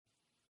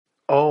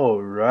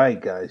All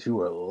right, guys, you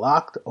are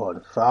locked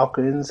on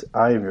Falcons.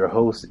 I am your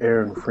host,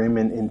 Aaron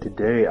Freeman, and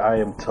today I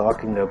am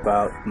talking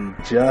about the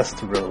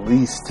just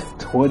released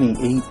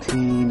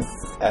 2018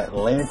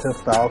 Atlanta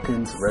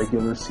Falcons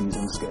regular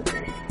season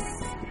schedule.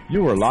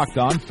 You are Locked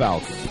On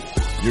Falcons,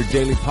 your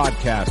daily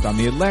podcast on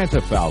the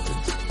Atlanta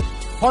Falcons,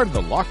 part of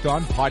the Locked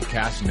On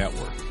Podcast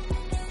Network.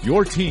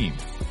 Your team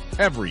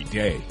every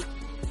day.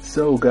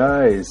 So,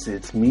 guys,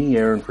 it's me,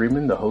 Aaron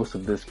Freeman, the host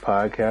of this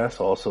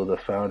podcast, also the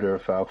founder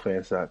of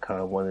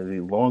FalcFans.com, one of the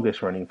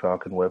longest-running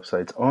Falcon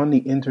websites on the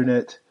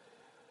internet.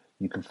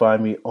 You can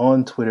find me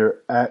on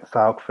Twitter at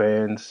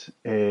FalcFans,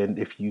 and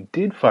if you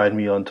did find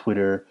me on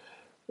Twitter,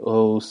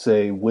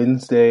 say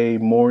Wednesday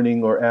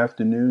morning or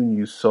afternoon,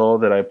 you saw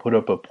that I put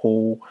up a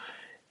poll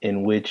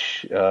in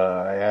which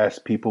I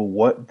asked people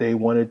what they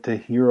wanted to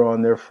hear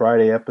on their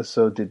Friday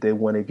episode. Did they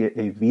want to get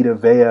a Vita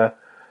Vea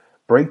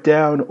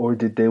breakdown, or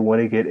did they want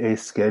to get a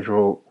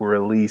schedule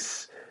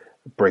release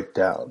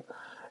breakdown?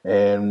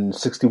 And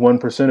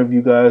 61% of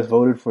you guys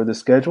voted for the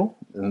schedule,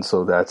 and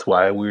so that's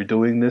why we're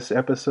doing this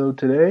episode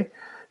today.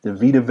 The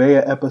Vita Vea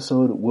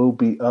episode will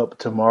be up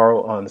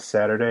tomorrow on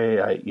Saturday.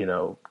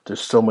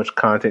 There's so much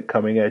content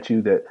coming at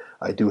you that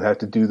I do have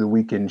to do the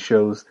weekend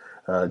shows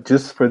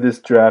just for this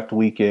draft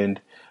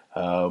weekend,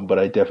 but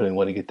I definitely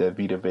want to get that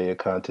Vita Vea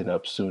content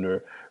up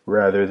sooner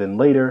rather than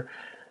later.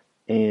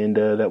 And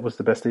that was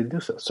the best day to do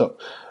so. So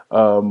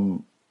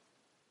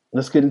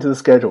let's get into the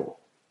schedule.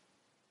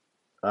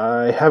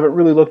 I haven't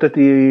really looked at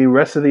the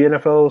rest of the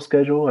NFL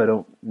schedule. I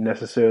don't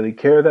necessarily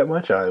care that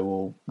much. I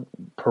will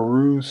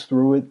peruse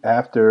through it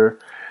after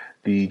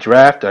the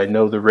draft. I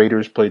know the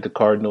Raiders played the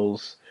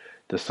Cardinals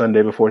the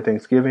Sunday before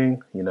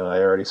Thanksgiving. I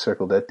already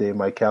circled that day in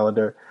my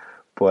calendar.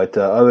 But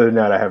other than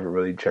that, I haven't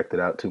really checked it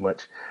out too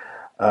much.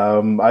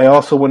 I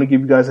also want to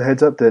give you guys a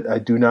heads up that I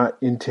do not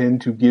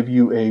intend to give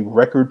you a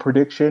record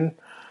prediction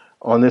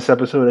on this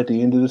episode at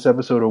the end of this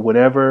episode or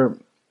whatever.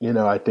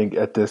 I think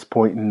at this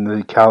point in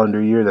the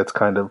calendar year, that's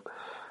kind of,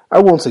 I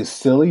won't say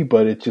silly,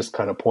 but it's just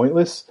kind of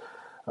pointless.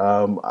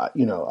 I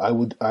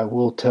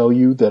will tell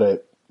you that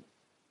it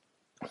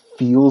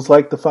feels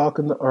like the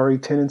Falcons are a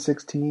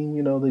 10-6 team.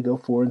 They go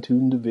 4-2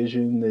 in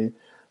division. They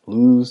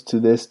lose to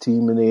this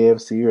team in the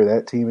AFC or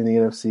that team in the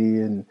NFC,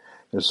 and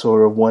there's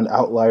sort of one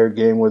outlier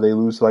game where they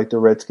lose to like the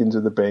Redskins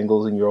or the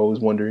Bengals, and you're always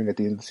wondering at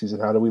the end of the season,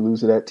 how do we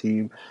lose to that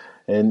team?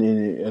 And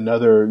in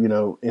another,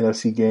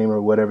 NFC game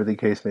or whatever the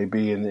case may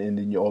be, and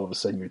then all of a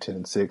sudden you're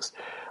 10-6.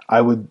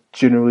 I would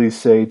generally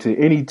say to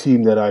any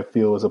team that I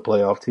feel is a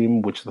playoff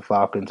team, which the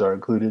Falcons are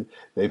included,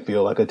 they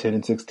feel like a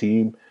 10-6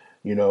 team.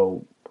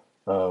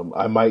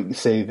 I might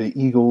say the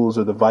Eagles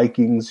or the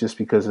Vikings, just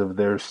because of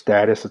their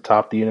status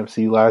atop the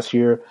NFC last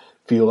year,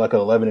 feel like an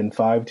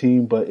 11-5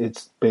 team, but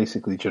it's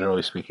basically,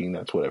 generally speaking,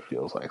 that's what it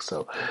feels like.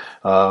 So,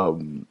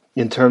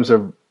 in terms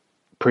of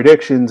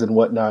predictions and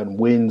whatnot, and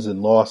wins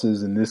and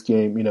losses in this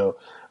game,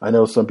 I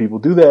know some people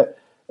do that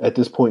at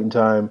this point in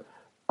time.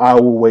 I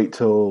will wait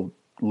till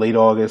late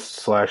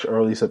August /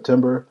 early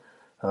September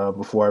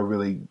before I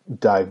really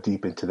dive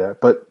deep into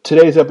that. But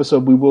today's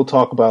episode, we will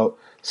talk about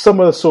some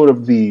of the sort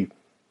of the,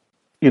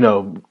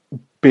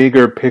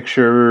 bigger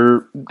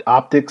picture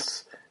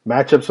optics,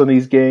 matchups on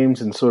these games,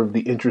 and sort of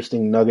the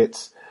interesting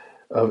nuggets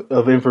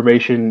of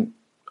information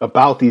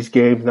about these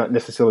games, not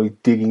necessarily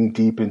digging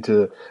deep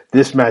into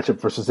this matchup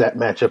versus that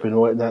matchup and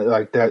whatnot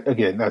like that.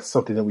 Again, that's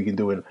something that we can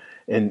do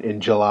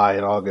in July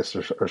and August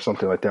or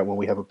something like that, when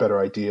we have a better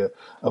idea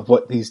of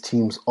what these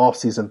teams'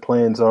 off-season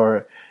plans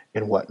are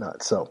and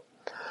whatnot. So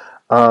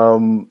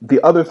the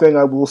other thing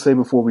I will say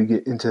before we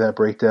get into that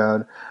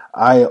breakdown,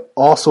 I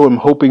also am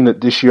hoping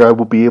that this year I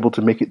will be able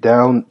to make it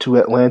down to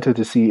Atlanta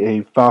to see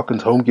a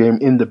Falcons home game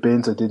in the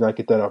Benz. I did not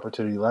get that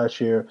opportunity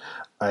last year.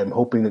 I'm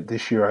hoping that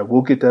this year I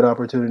will get that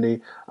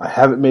opportunity. I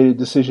haven't made a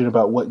decision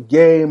about what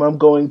game I'm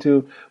going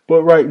to,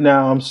 but right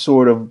now I'm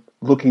sort of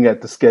looking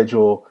at the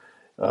schedule,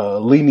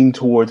 leaning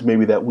towards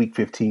maybe that Week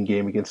 15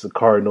 game against the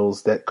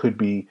Cardinals. That could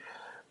be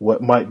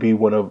what might be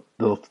one of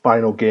the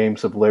final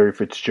games of Larry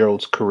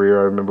Fitzgerald's career.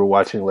 I remember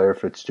watching Larry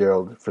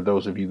Fitzgerald, for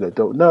those of you that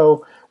don't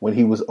know, when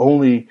he was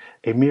only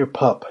a mere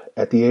pup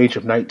at the age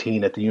of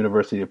 19 at the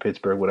University of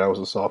Pittsburgh when I was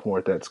a sophomore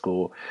at that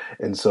school.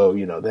 And so,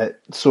 that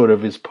sort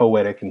of is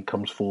poetic and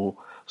comes full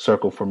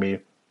circle for me.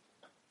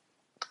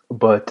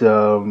 But,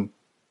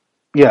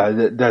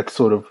 that's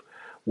sort of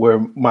where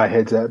my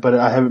head's at. But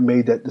I haven't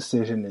made that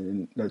decision,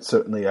 and that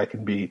certainly I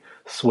can be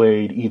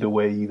swayed either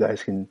way. You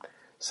guys can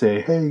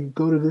say, hey,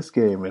 go to this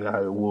game, and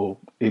I will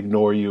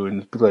ignore you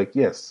and be like,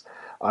 yes,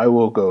 I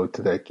will go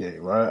to that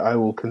game. I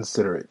will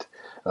consider it.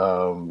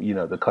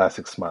 The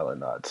classic smile and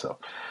nod. So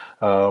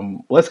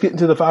let's get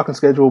into the Falcon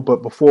schedule.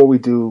 But before we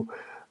do,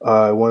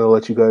 I want to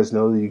let you guys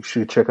know that you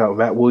should check out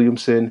Matt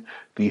Williamson,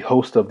 the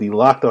host of the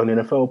Locked On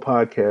NFL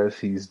podcast.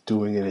 He's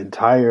doing an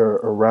entire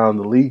Around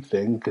the League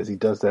thing, because he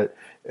does that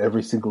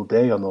every single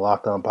day on the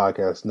Locked On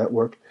Podcast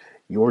Network.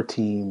 Your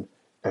team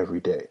every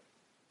day.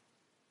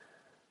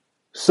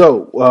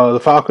 So, the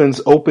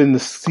Falcons open the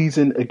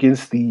season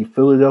against the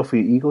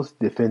Philadelphia Eagles,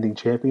 defending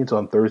champions,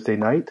 on Thursday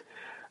night.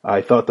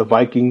 I thought the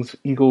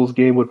Vikings-Eagles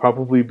game would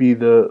probably be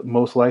the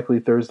most likely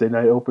Thursday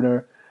night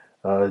opener,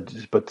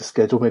 but the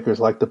schedule makers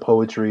like the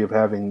poetry of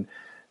having,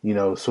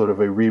 sort of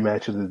a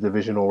rematch of the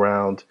divisional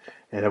round.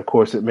 And of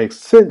course, it makes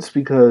sense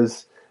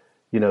because,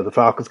 the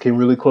Falcons came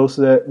really close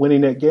to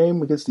winning that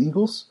game against the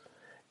Eagles.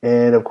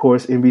 And of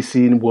course,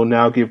 NBC will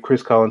now give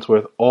Chris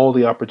Collinsworth all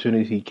the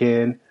opportunity he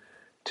can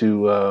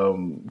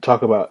to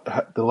talk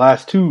about the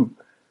last two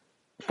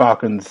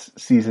Falcons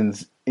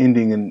seasons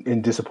ending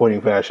in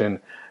disappointing fashion,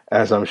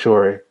 as I'm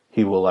sure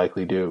he will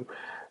likely do.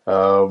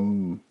 I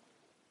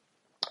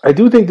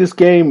do think this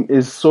game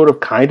is sort of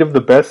kind of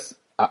the best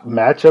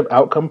matchup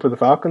outcome for the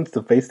Falcons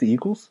to face the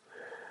Eagles.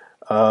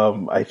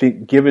 I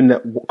think given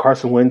that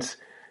Carson Wentz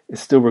is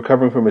still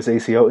recovering from his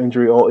ACL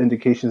injury, all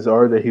indications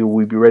are that he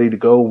will be ready to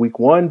go week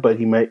one, but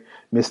he might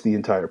miss the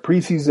entire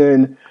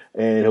preseason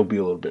and he'll be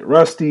a little bit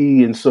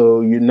rusty. And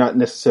so you're not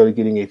necessarily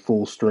getting a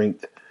full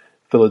strength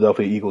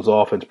Philadelphia Eagles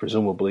offense,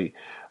 presumably,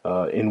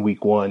 in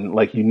week one,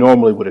 like you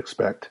normally would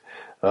expect,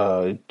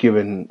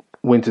 given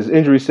Wentz's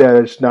injury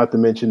status, not to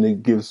mention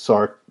it gives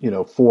Sark,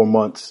 4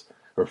 months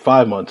or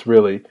 5 months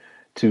really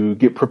to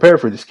get prepared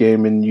for this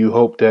game. And you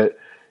hope that,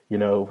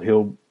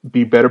 he'll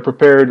be better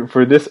prepared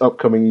for this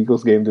upcoming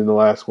Eagles game than the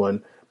last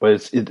one. But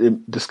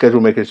the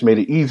schedule makers made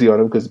it easy on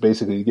him because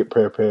basically to get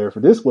prepared for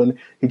this one,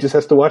 he just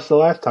has to watch the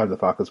last time the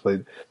Falcons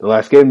played, the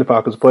last game the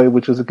Falcons played,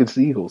 which was against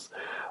the Eagles.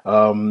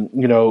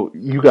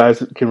 You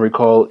guys can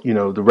recall,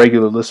 the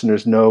regular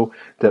listeners know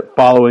that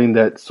following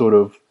that sort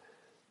of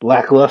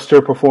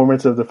lackluster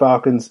performance of the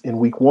Falcons in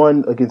week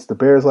one against the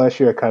Bears last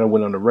year, I kind of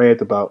went on a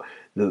rant about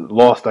the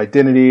lost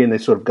identity, and they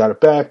sort of got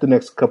it back the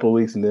next couple of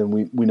weeks, and then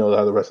we know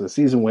how the rest of the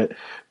season went.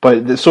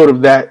 But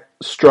that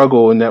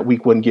struggle in that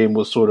week one game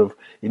was sort of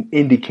an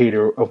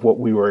indicator of what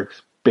we were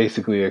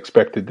basically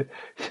expected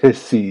to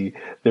see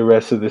the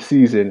rest of the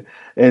season.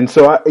 And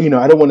so, I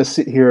don't want to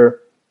sit here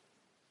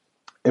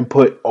and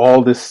put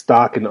all this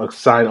stock and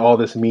assign all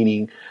this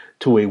meaning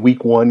to a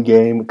week one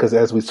game, because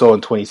as we saw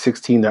in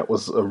 2016, that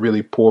was a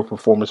really poor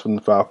performance from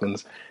the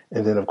Falcons.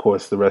 And then, of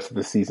course, the rest of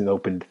the season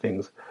opened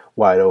things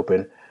wide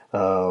open.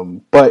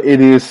 But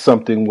it is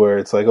something where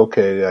it's like,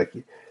 okay, like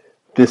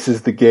this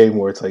is the game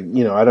where it's like,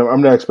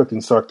 I'm not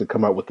expecting Sark to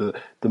come out with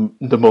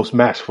the most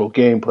masterful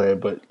game plan,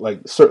 but like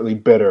certainly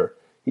better.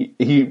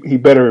 He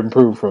better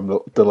improve from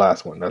the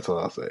last one. That's what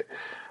I'll say.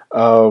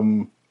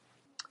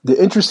 The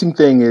interesting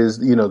thing is,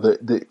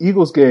 the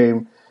Eagles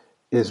game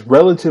is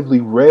relatively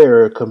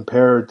rare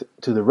compared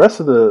to the rest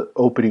of the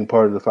opening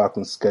part of the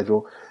Falcons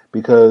schedule,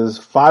 because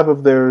 5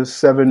 of their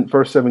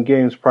first 7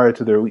 games prior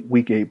to their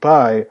week 8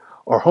 bye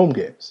are home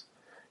games.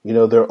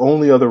 Their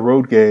only other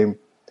road game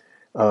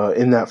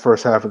in that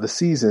first half of the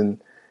season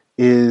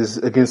is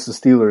against the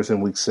Steelers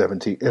in week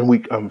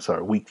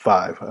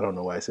 5. I don't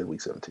know why I said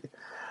week 17.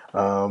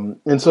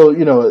 And so,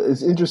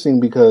 it's interesting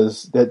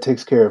because that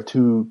takes care of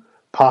 2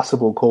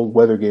 possible cold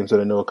weather games that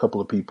I know a couple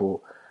of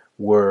people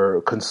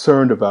were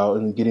concerned about,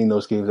 and getting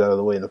those games out of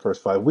the way in the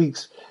first 5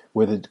 weeks,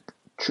 where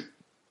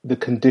the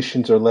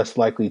conditions are less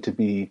likely to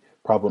be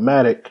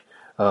problematic,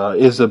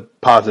 is a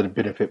positive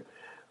benefit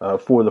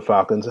for the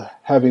Falcons.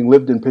 Having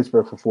lived in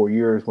Pittsburgh for 4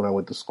 years when I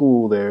went to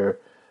school there,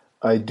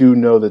 I do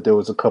know that there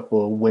was a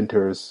couple of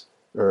winters,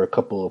 or a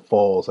couple of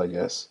falls, I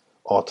guess,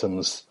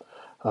 autumns,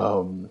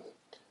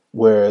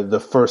 where the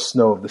first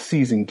snow of the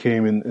season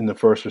came in the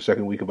first or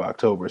second week of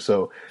October.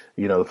 So,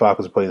 the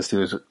Falcons are playing the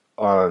Steelers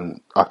on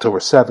October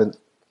 7th.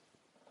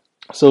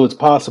 So it's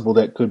possible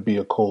that could be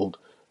a cold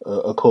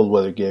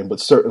weather game, but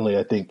certainly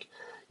I think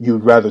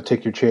you'd rather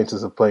take your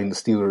chances of playing the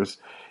Steelers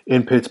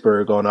in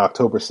Pittsburgh on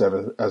October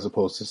 7th as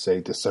opposed to, say,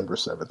 December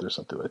 7th or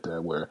something like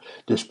that, where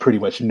there's pretty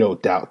much no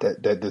doubt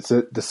that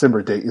the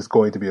December date is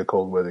going to be a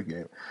cold weather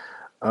game.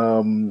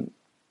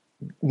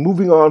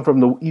 Moving on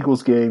from the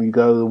Eagles game, you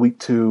go to the week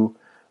 2.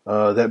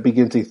 That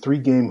begins a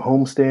 3-game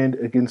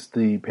homestand against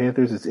the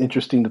Panthers. It's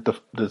interesting that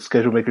the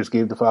schedule makers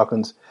gave the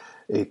Falcons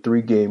a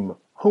 3-game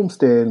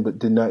homestand, but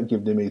did not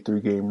give them a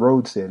 3-game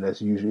road stand.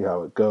 That's usually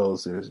how it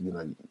goes. There's,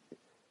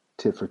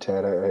 tit for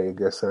tat, I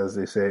guess, as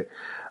they say.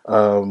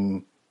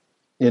 And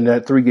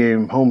that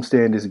 3-game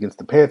homestand is against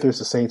the Panthers,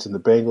 the Saints, and the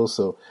Bengals.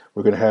 So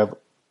we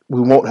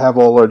won't have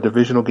all our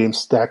divisional games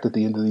stacked at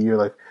the end of the year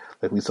like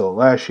we saw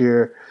last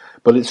year.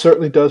 But it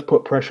certainly does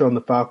put pressure on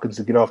the Falcons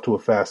to get off to a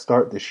fast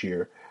start this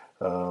year.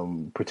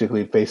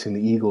 Particularly facing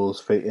the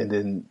Eagles, and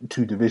then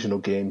 2 divisional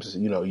games.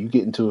 You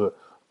get into a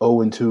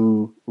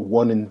 0-2,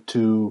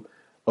 1-2,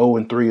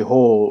 0-3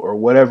 hole, or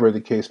whatever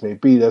the case may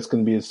be. That's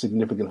going to be a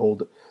significant hole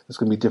that's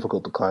going to be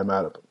difficult to climb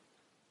out of.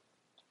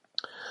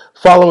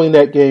 Following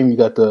that game, you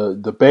got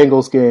the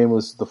Bengals game.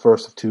 Was the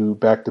first of 2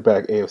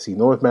 back-to-back AFC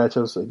North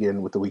matchups,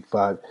 again with the Week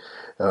 5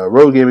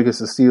 road game against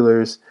the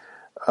Steelers.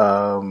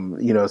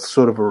 It's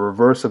sort of a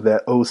reverse of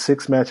that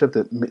 0-6 matchup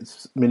that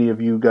many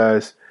of you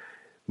guys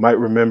might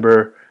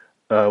remember,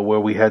 where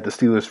we had the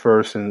Steelers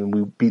first and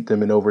we beat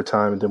them in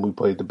overtime, and then we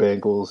played the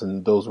Bengals,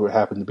 and those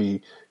happened to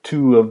be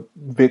 2 of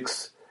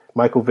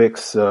Michael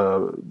Vick's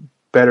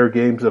better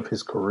games of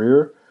his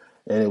career.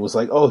 And it was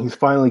like, oh, he's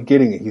finally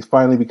getting it. He's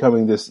finally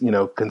becoming this,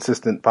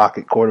 consistent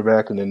pocket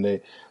quarterback. And then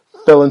they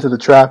fell into the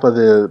trap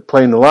of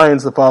playing the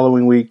Lions the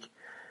following week,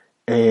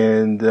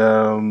 and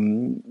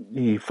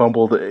he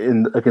fumbled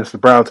in against the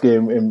Browns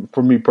game. And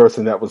for me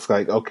personally, that was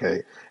like,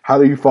 okay, how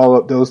do you follow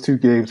up those two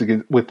games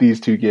with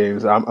these two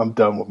games? I'm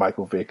done with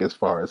Michael Vick as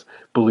far as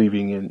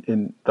believing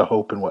in the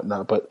hope and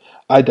whatnot. But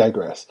I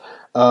digress.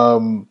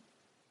 Following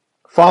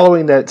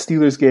that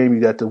Steelers game, you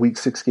got the Week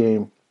 6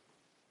 game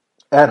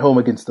at home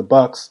against the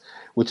Bucs,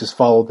 which is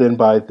followed then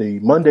by the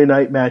Monday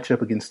night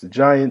matchup against the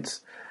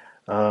Giants,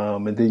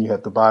 and then you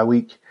have the bye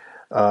week.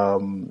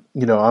 I'm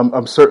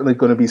certainly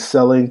going to be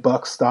selling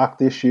Bucs stock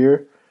this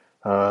year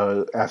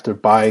after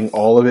buying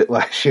all of it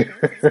last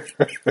year.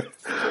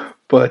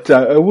 But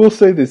I will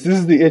say this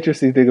is the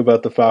interesting thing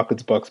about the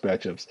Falcons-Bucs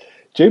matchups.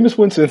 Jameis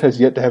Winston has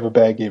yet to have a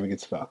bad game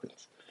against the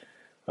Falcons.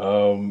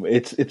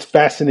 It's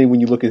fascinating when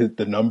you look at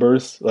the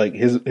numbers. Like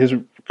his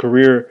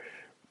career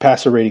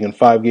passer rating in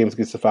 5 games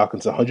against the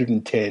Falcons,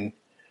 110.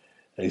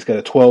 And he's got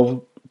a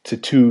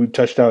 12-2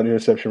 touchdown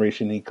interception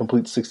ratio, and he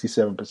completes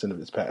 67% of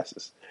his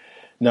passes.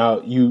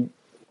 Now, you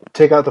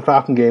take out the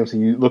Falcon games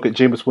and you look at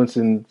Jameis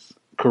Winston's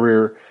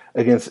career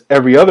against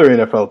every other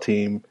NFL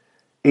team,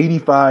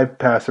 85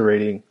 passer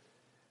rating,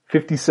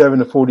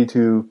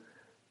 57-42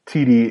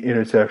 TD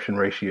interception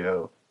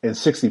ratio, and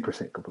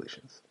 60%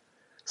 completions.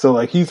 So,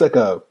 like, he's like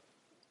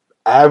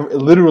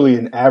literally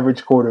an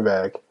average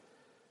quarterback,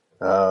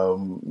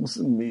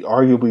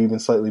 arguably even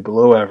slightly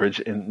below average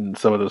in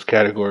some of those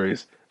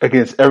categories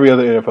against every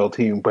other NFL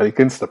team. But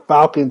against the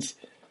Falcons,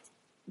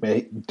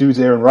 man, dude's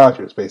Aaron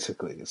Rodgers,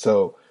 basically.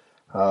 So,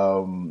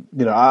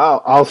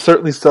 I'll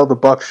certainly sell the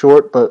Bucs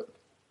short, but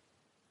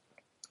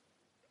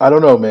I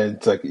don't know, man.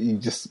 It's like you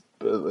just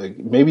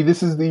maybe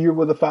this is the year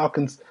where the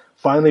Falcons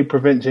finally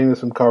prevent Jameis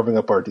from carving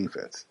up our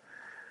defense.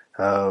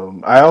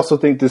 I also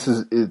think this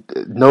is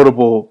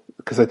notable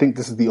because I think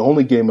this is the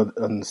only game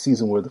on the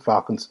season where the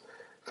Falcons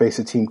face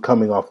a team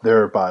coming off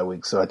their bye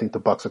week. So I think the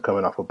Bucs are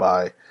coming off a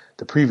bye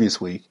the previous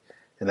week,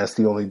 and that's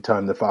the only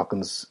time the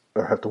Falcons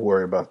have to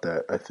worry about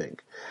that, I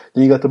think.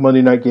 Then you got the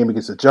Monday night game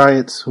against the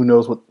Giants. Who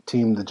knows what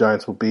team the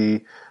Giants will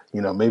be?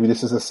 Maybe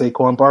this is a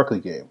Saquon Barkley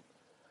game.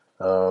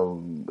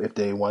 If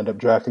they wind up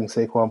drafting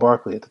Saquon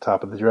Barkley at the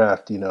top of the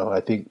draft,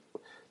 I think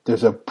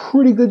there's a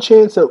pretty good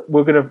chance that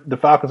the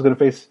Falcons are going to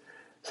face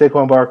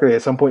Saquon Barkley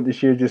at some point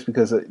this year, just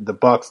because the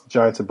Bucs,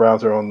 Giants, and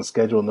Browns are on the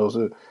schedule, and those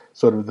are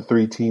sort of the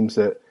 3 teams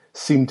that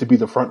seem to be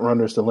the front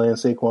runners to land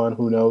Saquon.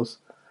 Who knows?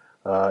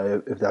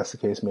 If that's the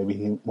case, maybe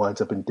he winds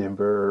up in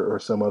Denver or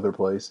some other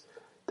place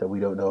that we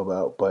don't know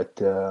about.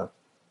 But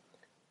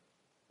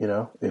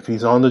if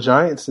he's on the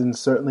Giants, then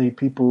certainly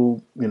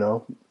people,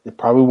 it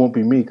probably won't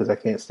be me because I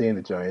can't stand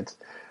the Giants.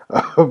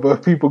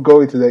 But people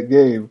going to that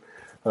game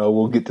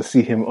will get to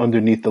see him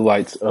underneath the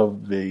lights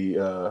of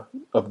the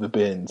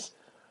bins.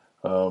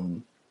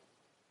 And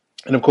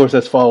of course,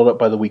 that's followed up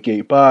by the Week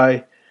 8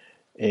 bye.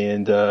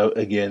 And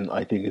again,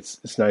 I think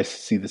it's nice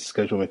to see the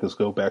schedule makers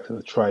go back to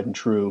the tried and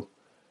true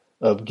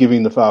of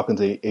giving the Falcons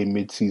a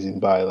mid-season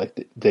bye.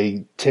 Like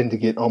they tend to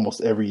get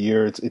almost every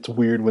year. It's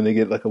weird when they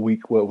get like a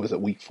week. What was it?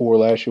 Week 4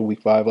 last year,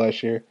 Week 5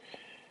 last year,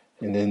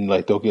 and then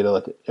like they'll get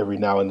every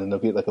now and then they'll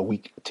get like a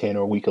Week 10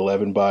 or Week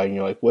 11 bye, and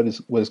you're like, what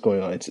is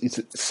going on? It's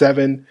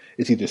 7.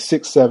 It's either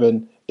 6,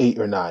 7, 8,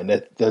 or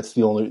 9. That's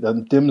the only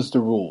that dims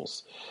the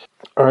rules.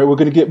 All right, we're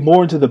going to get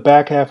more into the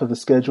back half of the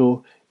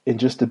schedule in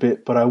just a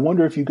bit, but I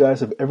wonder if you guys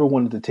have ever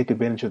wanted to take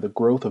advantage of the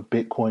growth of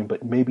Bitcoin,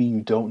 but maybe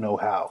you don't know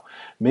how.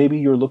 Maybe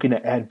you're looking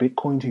to add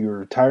Bitcoin to your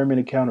retirement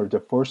account or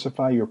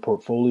diversify your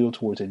portfolio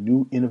towards a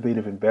new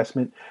innovative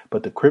investment,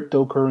 but the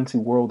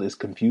cryptocurrency world is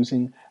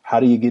confusing.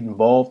 How do you get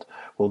involved?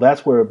 Well,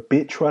 that's where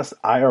BitTrust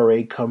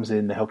IRA comes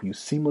in to help you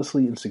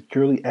seamlessly and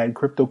securely add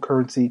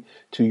cryptocurrency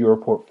to your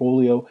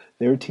portfolio.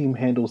 Their team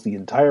handles the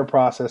entire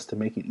process to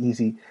make it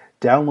easy.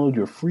 Download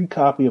your free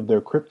copy of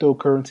their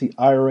cryptocurrency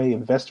IRA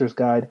investor's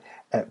guide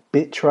at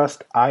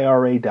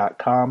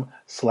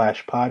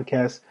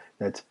bitrustira.com/podcast.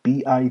 That's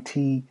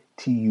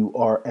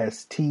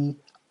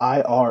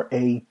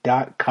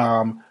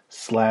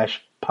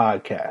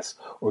bitrustira.com/podcast.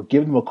 Or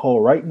give them a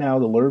call right now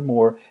to learn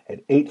more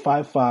at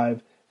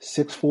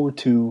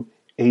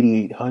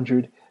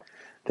 855-642-8800.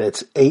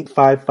 That's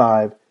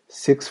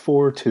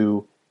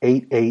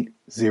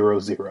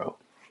 855-642-8800.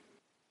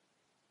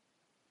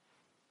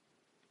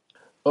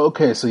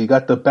 Okay, so you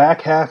got the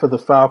back half of the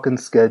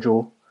Falcons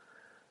schedule,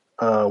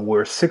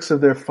 where 6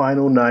 of their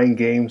final 9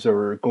 games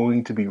are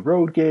going to be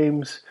road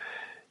games.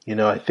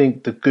 I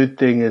think the good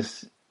thing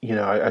is,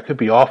 I could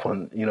be off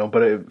on,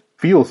 but it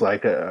feels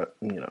like, I'm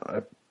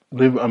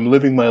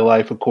living my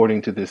life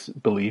according to this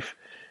belief,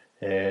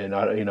 and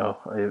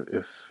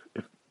if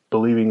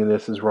believing in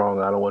this is wrong,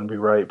 I don't want to be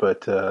right,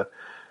 but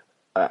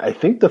I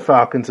think the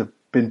Falcons have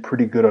been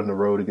pretty good on the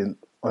road again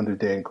under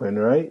Dan Quinn,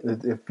 right?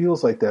 It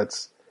feels like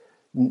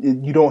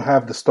you don't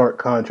have the stark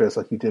contrast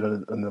like you did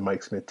on the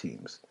Mike Smith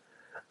teams,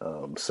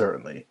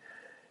 certainly.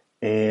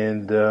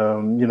 And,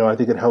 I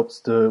think it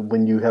helps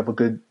when you have a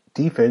good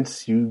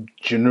defense, you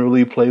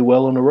generally play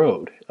well on the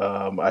road.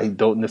 I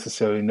don't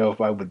necessarily know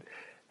if I would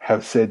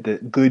have said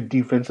that good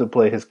defensive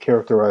play has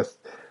characterized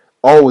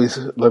always,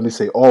 let me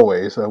say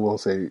always, I won't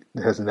say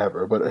it has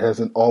never, but it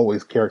hasn't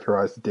always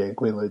characterized the Dan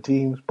Quinn-led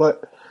teams.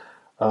 But,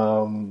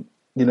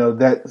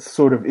 that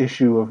sort of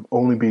issue of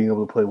only being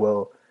able to play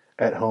well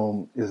at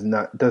home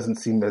doesn't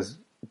seem as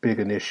big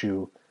an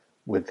issue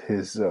with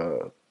his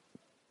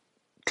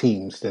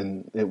teams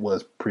than it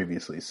was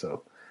previously.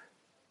 So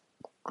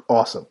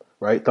awesome,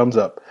 right? Thumbs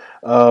up.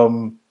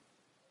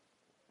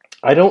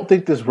 I don't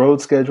think this road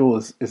schedule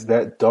is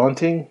that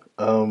daunting.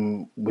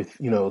 With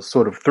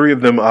sort of three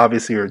of them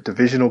obviously are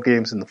divisional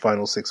games in the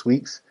final 6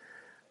 weeks,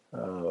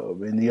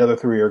 and the other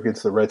three are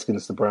against the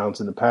Redskins, the Browns,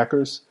 and the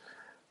Packers.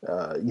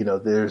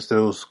 There's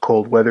those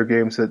cold weather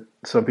games that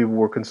some people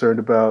were concerned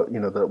about.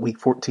 The Week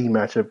 14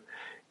 matchup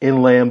in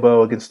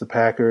Lambeau against the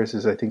Packers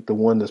is, I think, the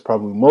one that's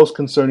probably most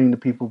concerning to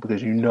people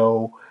because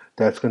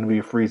that's going to be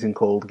a freezing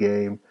cold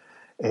game.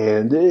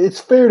 And it's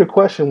fair to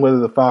question whether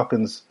the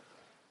Falcons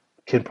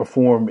can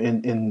perform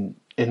in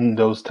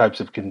those types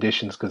of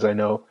conditions because I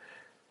know,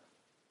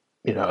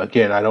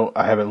 again,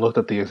 I haven't looked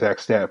up the exact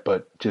stat,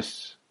 but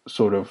just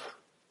sort of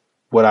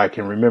what I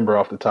can remember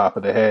off the top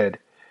of the head,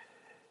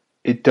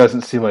 it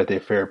doesn't seem like they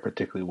fared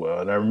particularly well.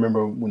 And I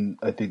remember when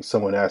I think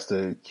someone asked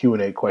a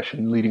Q&A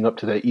question leading up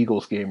to that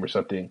Eagles game or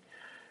something,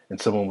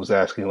 and someone was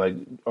asking, like,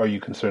 are you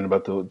concerned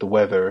about the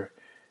weather?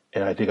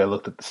 And I think I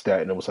looked at the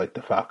stat, and it was like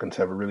the Falcons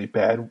have a really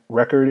bad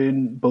record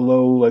in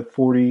below, like,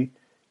 40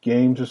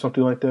 games or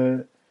something like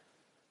that.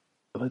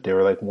 Like they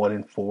were like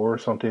 1-4 or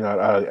something.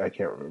 I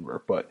can't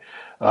remember, but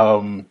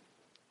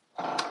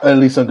at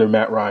least under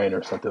Matt Ryan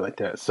or something like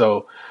that.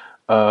 So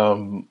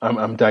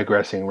I'm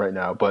digressing right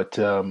now, but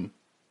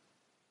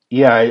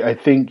I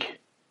think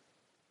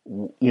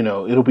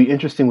it'll be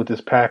interesting with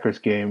this Packers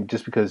game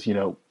just because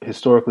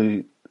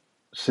historically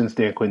since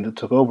Dan Quinn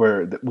took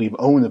over, we've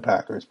owned the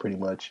Packers pretty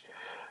much,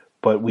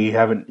 but we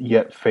haven't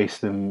yet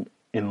faced them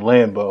in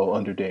Lambeau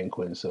under Dan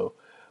Quinn. So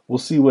we'll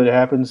see what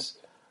happens.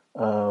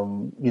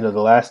 The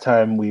last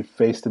time we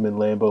faced them in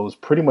Lambeau was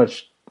pretty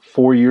much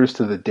 4 years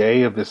to the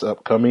day of this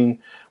upcoming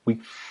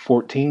Week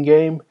 14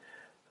 game,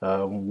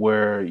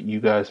 where you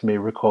guys may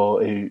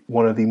recall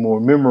one of the more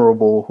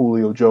memorable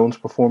Julio Jones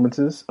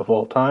performances of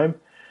all time.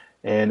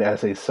 And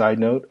as a side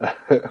note,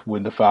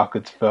 when the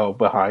Falcons fell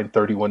behind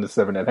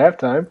 31-7 at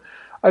halftime,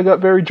 I got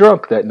very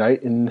drunk that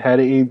night and had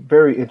a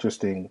very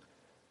interesting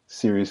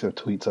series of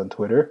tweets on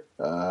Twitter.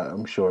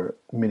 I'm sure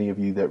many of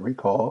you that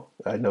recall,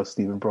 I know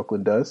Stephen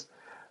Brooklyn does,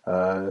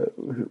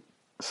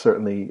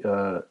 certainly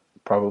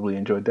probably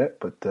enjoyed that,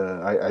 but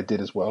I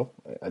did as well.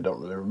 I don't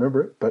really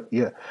remember it, but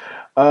yeah.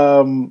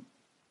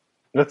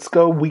 Let's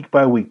go week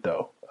by week,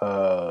 though,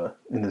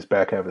 in this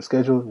back half of the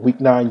schedule.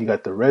 Week 9, you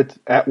got the Reds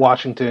at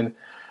Washington.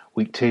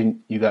 Week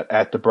 10, you got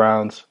at the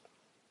Browns.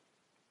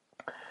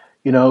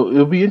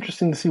 It'll be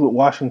interesting to see what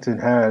Washington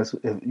has,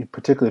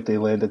 particularly if they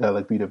land a guy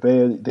like Vita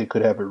Vea. They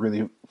could have a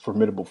really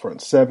formidable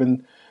front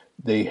seven.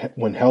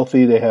 When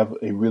healthy, they have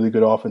a really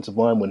good offensive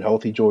line. When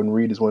healthy, Jordan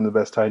Reed is one of the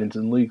best tight ends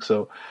in the league.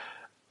 So,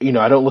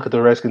 I don't look at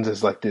the Redskins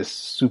as like this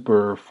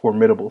super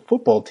formidable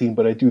football team,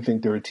 but I do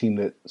think they're a team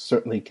that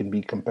certainly can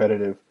be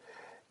competitive.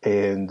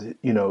 And,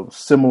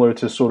 similar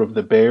to sort of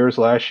the Bears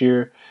last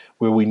year,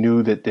 where we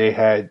knew that they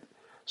had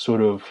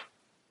sort of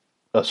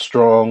a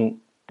strong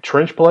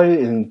trench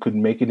play and could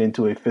make it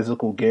into a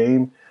physical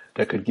game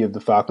that could give the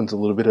Falcons a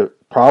little bit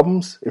of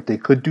problems if they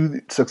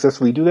could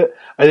successfully do that.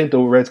 I think the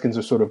Redskins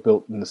are sort of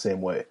built in the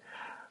same way.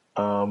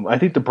 I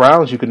think the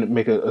Browns, you can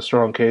make a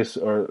strong case,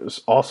 are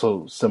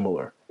also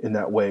similar in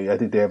that way. I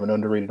think they have an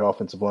underrated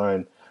offensive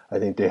line. I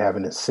think they have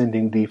an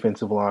ascending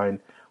defensive line.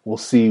 We'll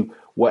see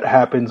what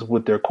happens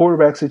with their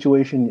quarterback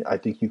situation. I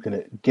think you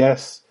can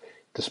guess,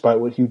 despite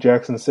what Hugh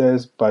Jackson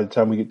says, by the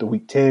time we get to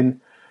week 10,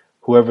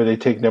 whoever they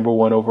take number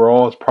 1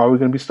 overall is probably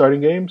going to be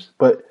starting games.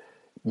 But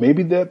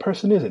maybe that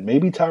person isn't.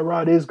 Maybe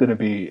Tyrod is going to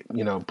be,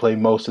 play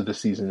most of the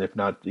season, if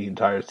not the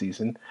entire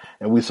season.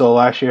 And we saw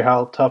last year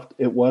how tough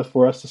it was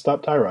for us to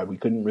stop Tyrod. We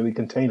couldn't really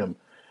contain him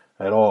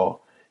at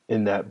all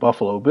in that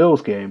Buffalo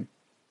Bills game.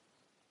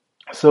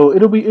 So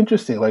it'll be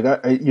interesting. Like,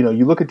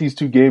 you look at these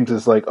two games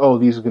as like, oh,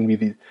 these are going to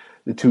be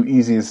the two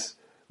easiest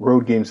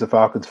road games the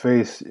Falcons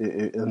face,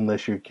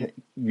 unless you're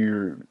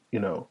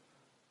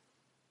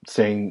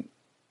saying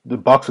the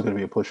Bucs are going to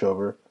be a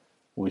pushover,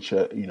 which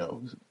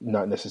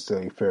not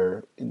necessarily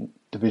fair in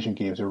division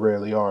games. Or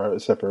rarely are,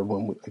 except for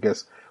when I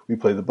guess we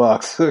play the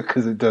Bucs,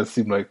 because it does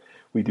seem like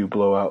we do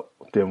blow out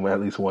them at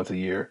least once a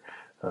year,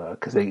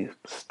 because they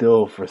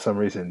still for some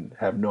reason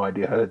have no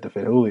idea how to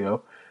defend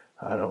Julio.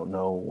 I don't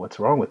know what's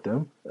wrong with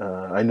them.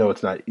 I know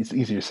it's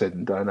easier said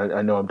than done.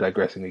 I know I'm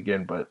digressing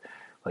again, but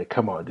like,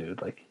 come on,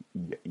 dude. Like,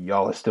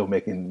 y'all are still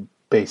making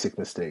basic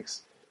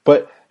mistakes.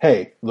 But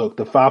hey, look,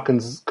 the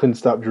Falcons couldn't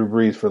stop Drew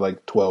Brees for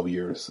like 12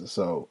 years.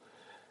 So,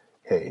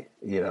 hey,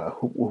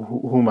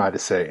 who am I to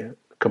say,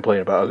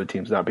 complain about other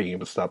teams not being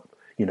able to stop,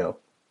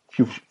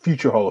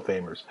 future Hall of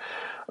Famers.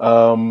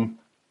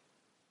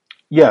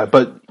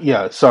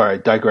 Sorry, I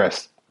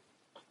digressed.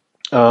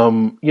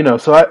 So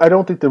I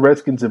don't think the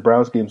Redskins and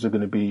Browns games are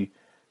going to be,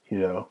 you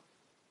know,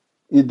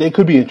 they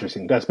could be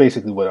interesting. That's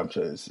basically what I'm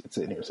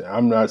sitting here saying.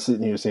 I'm not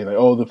sitting here saying like,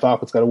 oh, the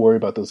Falcons got to worry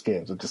about those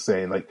games. I'm just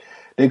saying like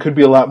they could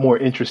be a lot more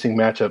interesting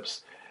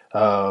matchups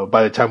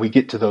by the time we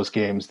get to those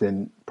games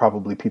than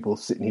probably people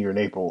sitting here in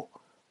April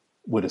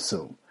would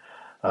assume.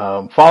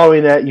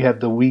 Following that, you have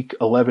the Week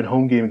 11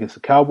 home game against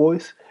the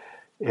Cowboys.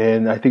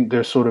 And I think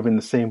they're sort of in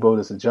the same boat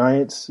as the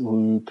Giants,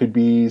 who could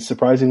be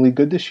surprisingly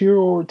good this year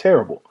or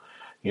terrible.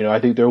 I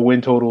think their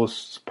win total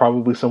is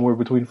probably somewhere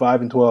between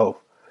 5 and 12.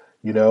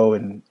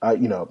 And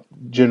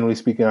generally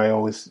speaking, I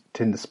always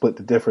tend to split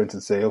the difference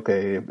and say,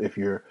 okay, if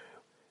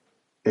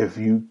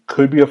you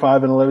could be a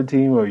 5-11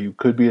 team or you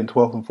could be a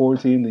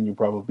 12-4 team, then you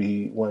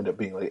probably wind up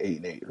being like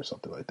 8-8 or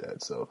something like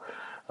that. So,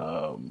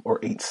 or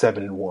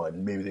 8-7-1.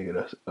 Maybe they get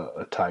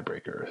a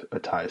tiebreaker, a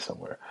tie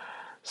somewhere.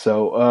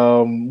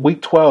 So,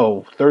 Week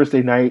 12,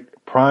 Thursday night,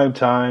 prime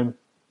time,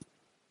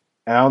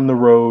 on the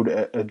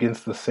road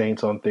against the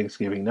Saints on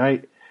Thanksgiving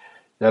night.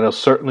 That'll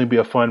certainly be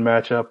a fun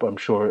matchup. I'm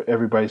sure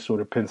everybody's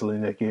sort of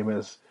penciling that game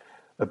as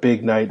a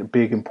big night, a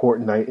big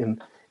important night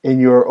in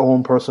your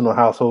own personal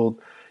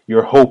household.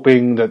 You're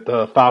hoping that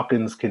the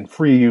Falcons can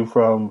free you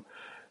from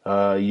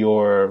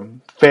your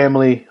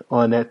family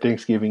on that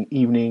Thanksgiving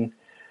evening.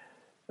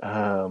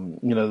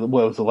 What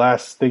was the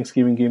last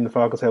Thanksgiving game the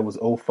Falcons had was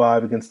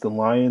 0-5 against the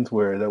Lions,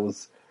 where that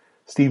was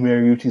Steve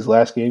Mariucci's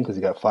last game because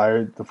he got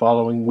fired the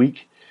following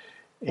week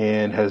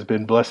and has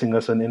been blessing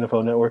us on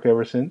NFL Network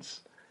ever since.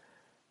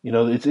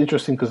 It's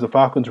interesting because the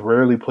Falcons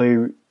rarely play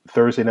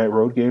Thursday night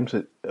road games.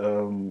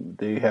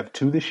 They have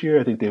 2 this year.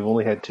 I think they've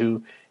only had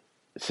 2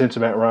 since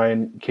Matt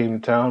Ryan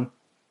came to town.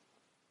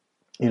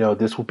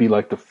 This will be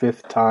like the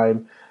 5th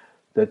time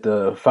that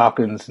the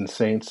Falcons and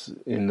Saints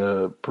in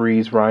the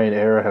Breeze Ryan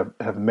era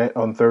have met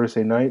on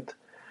Thursday night,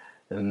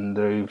 and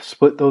they've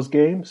split those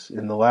games.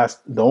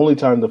 The only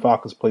time the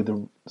Falcons played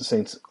the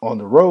Saints on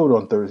the road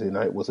on Thursday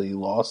night was a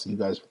loss. You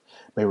guys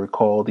may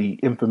recall the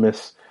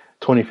infamous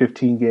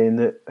 2015 game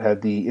that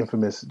had the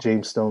infamous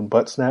James Stone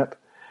butt snap.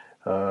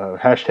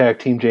 Hashtag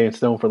Team James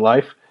Stone for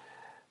life.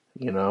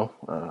 So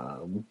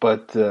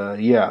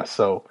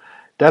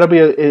that'll be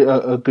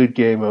a good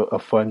game, a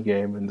fun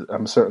game, and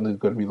I'm certainly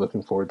going to be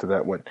looking forward to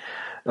that one.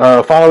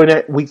 Following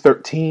that, Week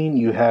 13,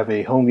 you have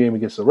a home game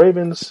against the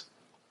Ravens.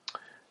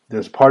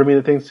 There's part of me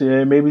that thinks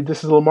maybe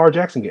this is a Lamar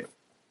Jackson game.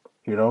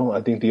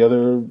 I think the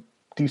other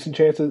decent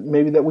chance is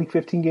maybe that Week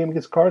 15 game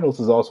against the Cardinals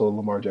is also a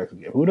Lamar Jackson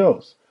game. Who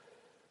knows?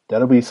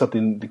 That'll be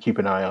something to keep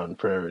an eye on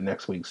for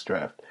next week's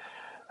draft.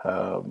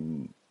 I'll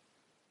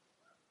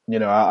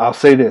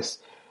say this.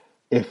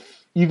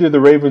 If either the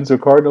Ravens or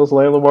Cardinals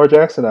land Lamar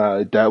Jackson,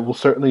 that will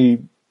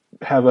certainly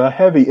have a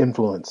heavy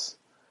influence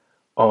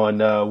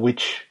on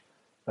which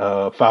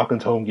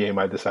Falcons home game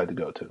I decide to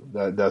go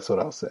to. That's what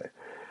I'll say.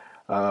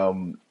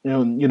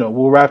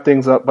 We'll wrap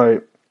things up by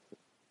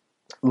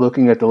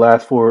looking at the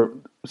last 4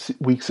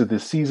 weeks of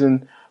this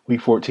season. Week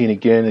 14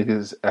 again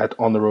is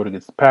on the road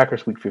against the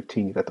Packers. Week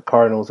 15 you got the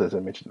Cardinals, as I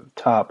mentioned at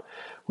the top.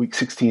 Week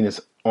 16 is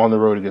on the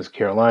road against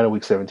Carolina.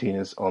 Week 17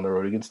 is on the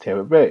road against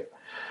Tampa Bay.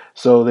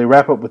 So they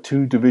wrap up with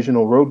 2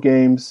 divisional road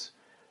games.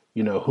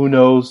 Who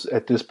knows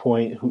at this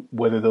point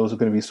whether those are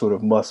going to be sort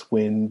of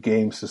must-win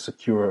games to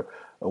secure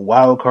a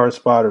wild card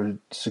spot or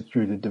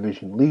secure the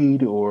division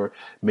lead, or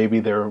maybe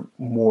there are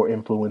more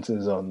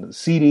influences on the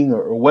seeding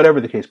or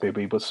whatever the case may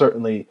be. But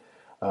certainly,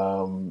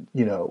 you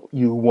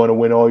want to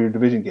win all your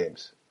division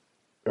games,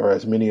 or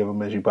as many of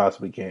them as you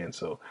possibly can.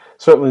 So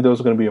certainly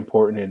those are going to be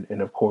important.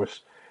 And of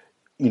course,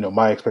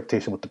 my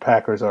expectation with the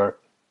Packers are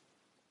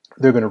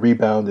they're going to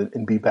rebound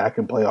and be back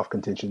in playoff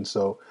contention.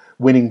 So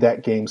winning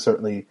that game,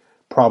 certainly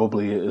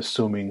probably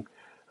assuming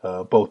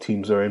both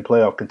teams are in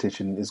playoff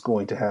contention, is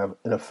going to have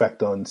an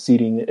effect on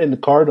seeding. And the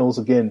Cardinals,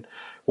 again,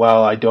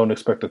 while I don't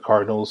expect the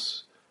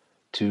Cardinals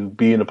to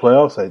be in the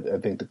playoffs, I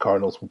think the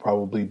Cardinals will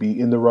probably be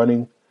in the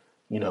running,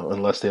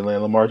 unless they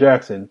land Lamar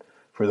Jackson,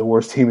 for the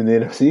worst team in the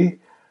NFC.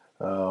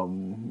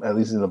 At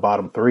least in the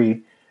bottom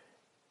 3.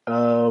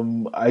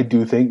 I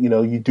do think,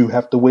 you do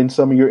have to win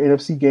some of your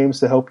NFC games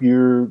to help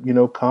your,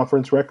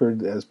 conference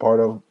record as part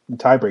of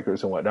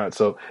tiebreakers and whatnot.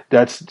 So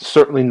that's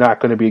certainly not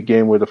going to be a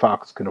game where the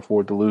Falcons can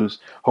afford to lose.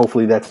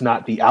 Hopefully that's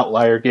not the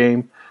outlier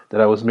game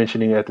that I was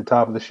mentioning at the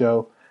top of the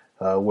show,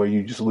 where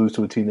you just lose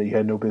to a team that you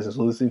had no business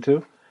losing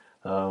to.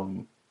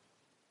 I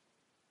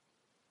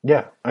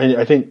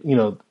think,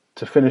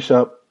 to finish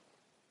up,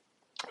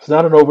 it's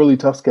not an overly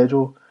tough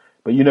schedule.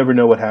 But you never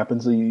know what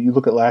happens. You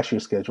look at last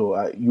year's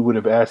schedule. You would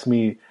have asked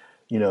me,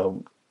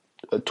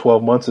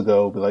 12 months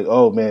ago, be like,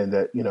 oh man,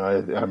 that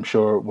I'm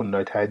sure when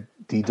I had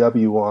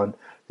DW on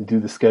to do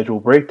the schedule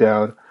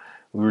breakdown,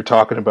 we were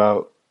talking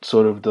about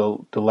sort of the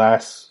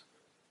last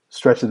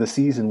stretch of the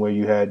season where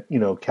you had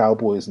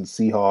Cowboys and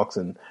Seahawks,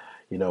 and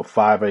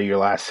 5 of your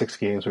last 6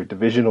 games were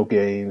divisional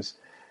games,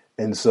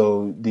 and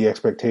so the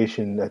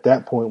expectation at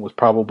that point was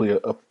probably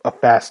a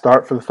fast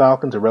start for the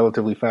Falcons, a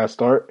relatively fast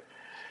start.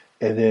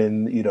 And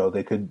then,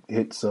 they could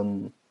hit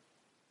some,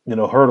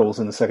 hurdles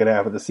in the second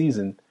half of the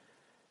season.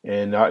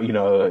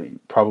 And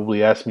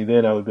probably asked me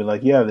then, I would be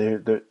like, yeah,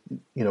 they're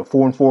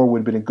 4-4 would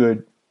have been a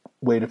good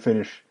way to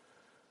finish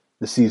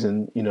the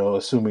season,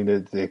 assuming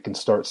that they can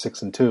start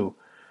 6-2,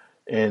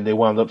 and they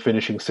wound up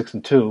finishing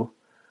 6-2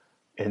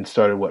 and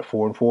started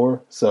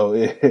 4-4. So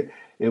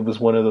it was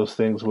one of those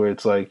things where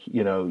it's like,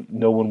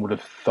 no one would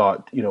have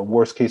thought,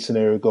 worst case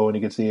scenario going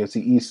against the AFC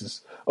East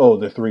is,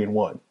 they're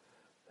 3-1,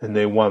 and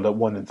they wound up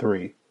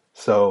 1-3.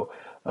 So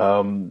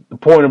the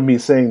point of me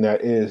saying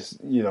that is,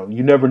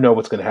 you never know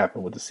what's going to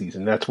happen with the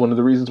season. That's one of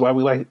the reasons why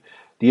we like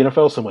the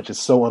NFL so much. It's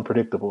so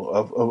unpredictable.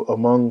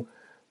 Among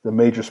the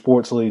major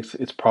sports leagues,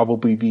 it's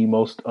probably the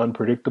most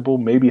unpredictable.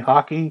 Maybe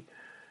hockey.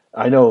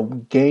 I know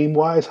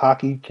game-wise,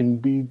 hockey can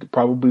be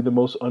probably the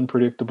most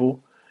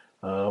unpredictable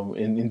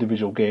in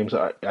individual games.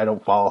 I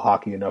don't follow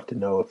hockey enough to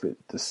know if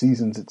the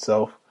seasons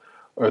itself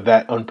are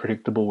that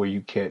unpredictable where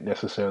you can't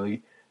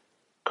necessarily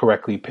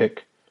correctly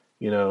pick,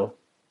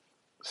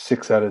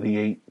 6 out of the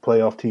 8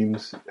 playoff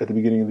teams at the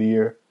beginning of the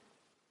year.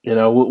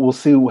 We'll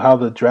see how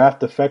the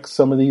draft affects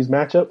some of these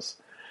matchups.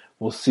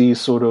 We'll see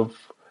sort of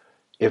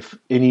if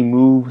any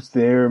moves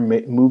there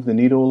move the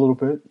needle a little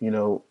bit.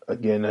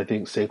 Again, I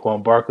think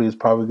Saquon Barkley is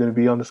probably going to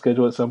be on the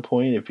schedule at some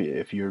point.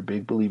 If you're a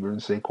big believer in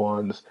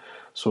Saquon's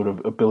sort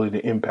of ability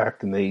to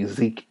impact in the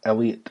Zeke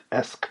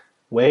Elliott-esque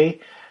way,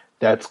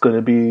 that's going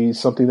to be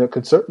something that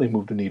could certainly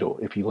move the needle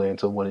if he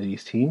lands on one of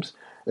these teams.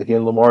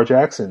 Again, Lamar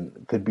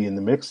Jackson could be in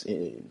the mix.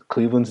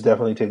 Cleveland's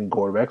definitely taking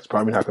quarterbacks.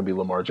 Probably not going to be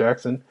Lamar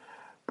Jackson,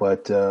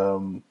 but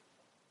some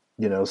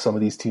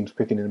of these teams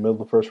picking in the middle of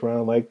the first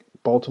round, like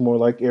Baltimore,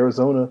 like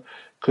Arizona,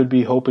 could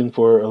be hoping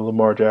for a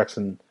Lamar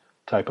Jackson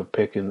type of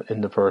pick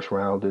in the first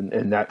round,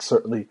 and that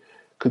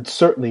could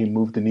certainly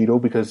move the needle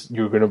because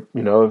you're going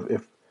to,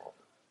 if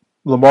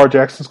Lamar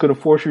Jackson's going to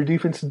force your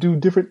defense to do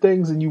different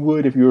things than you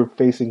would if you were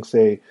facing,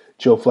 say,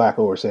 Joe Flacco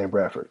or Sam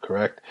Bradford,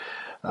 correct?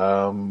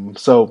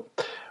 So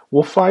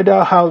we'll find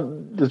out how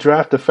the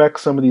draft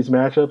affects some of these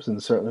matchups,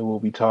 and certainly we'll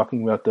be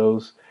talking about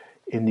those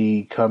in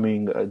the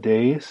coming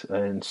days.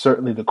 And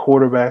certainly the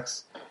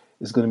quarterbacks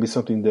is going to be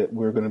something that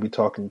we're going to be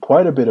talking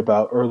quite a bit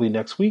about early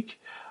next week.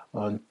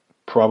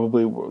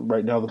 Probably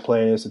right now the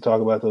plan is to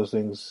talk about those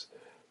things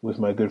with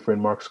my good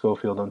friend Mark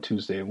Schofield on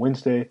Tuesday and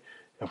Wednesday,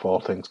 if all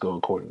things go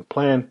according to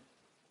plan.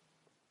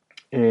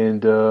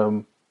 And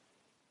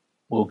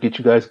we'll get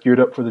you guys geared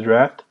up for the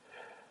draft.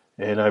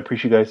 And I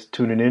appreciate you guys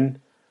tuning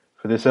in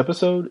for this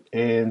episode.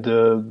 And,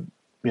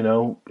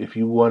 if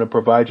you want to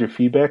provide your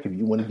feedback, if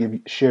you want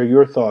to share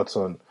your thoughts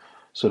on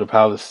sort of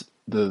how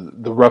the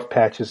rough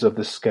patches of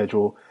this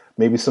schedule,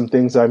 maybe some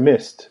things I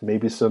missed,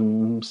 maybe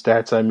some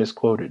stats I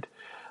misquoted,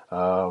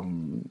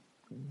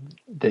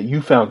 that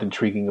you found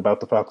intriguing about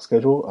the Falcons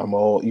schedule, I'm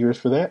all ears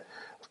for that.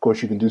 Of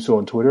course, you can do so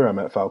on Twitter. I'm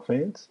at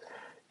FalcFans.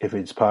 If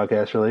it's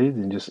podcast related,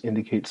 then just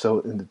indicate so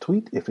in the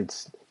tweet. If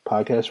it's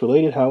podcast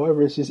related,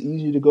 however, it's just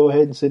easy to go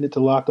ahead and send it to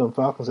Locked On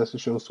Falcons. That's the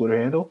show's Twitter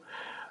handle.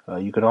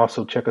 You can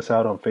also check us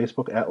out on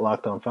Facebook at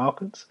Locked On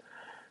Falcons.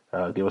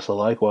 Give us a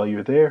like while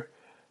you're there.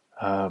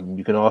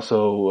 You can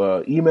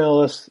also email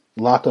us,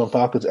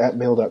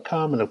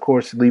 lockedonfalcons@mail.com, and of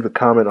course, leave a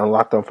comment on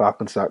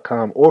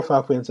lockedonfalcons.com or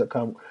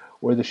falcons.com,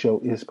 where the show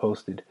is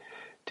posted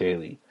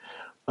daily.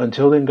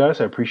 Until then,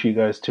 guys, I appreciate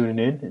you guys tuning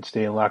in and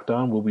staying locked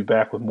on. We'll be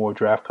back with more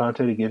draft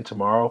content again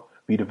tomorrow.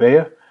 Vita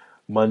Vea.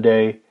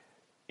 Monday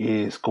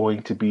is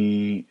going to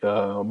be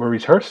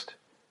Maurice Hurst.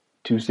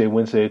 Tuesday,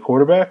 Wednesday,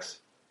 quarterbacks.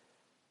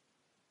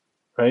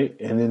 Right?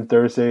 And then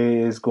Thursday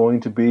is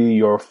going to be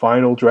your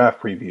final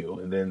draft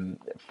preview. And then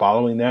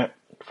following that,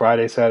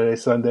 Friday, Saturday,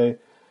 Sunday,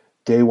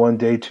 day 1,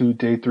 day 2,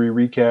 day 3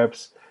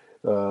 recaps.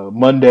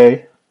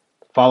 Monday,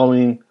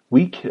 following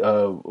week,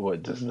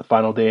 this is the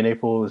final day in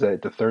April, is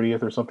that the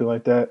 30th or something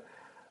like that?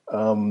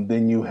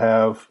 Then you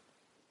have,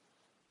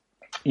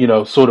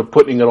 sort of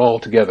putting it all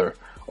together,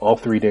 all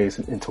 3 days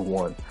into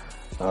one.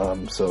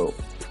 So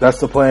that's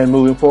the plan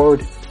moving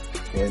forward.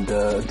 And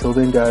until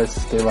then, guys,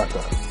 stay locked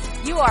on.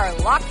 You are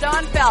Locked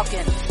On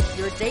Falcons,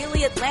 your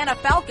daily Atlanta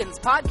Falcons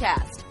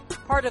podcast,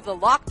 part of the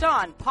Locked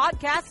On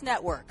Podcast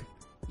Network,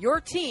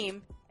 your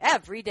team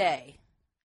every day.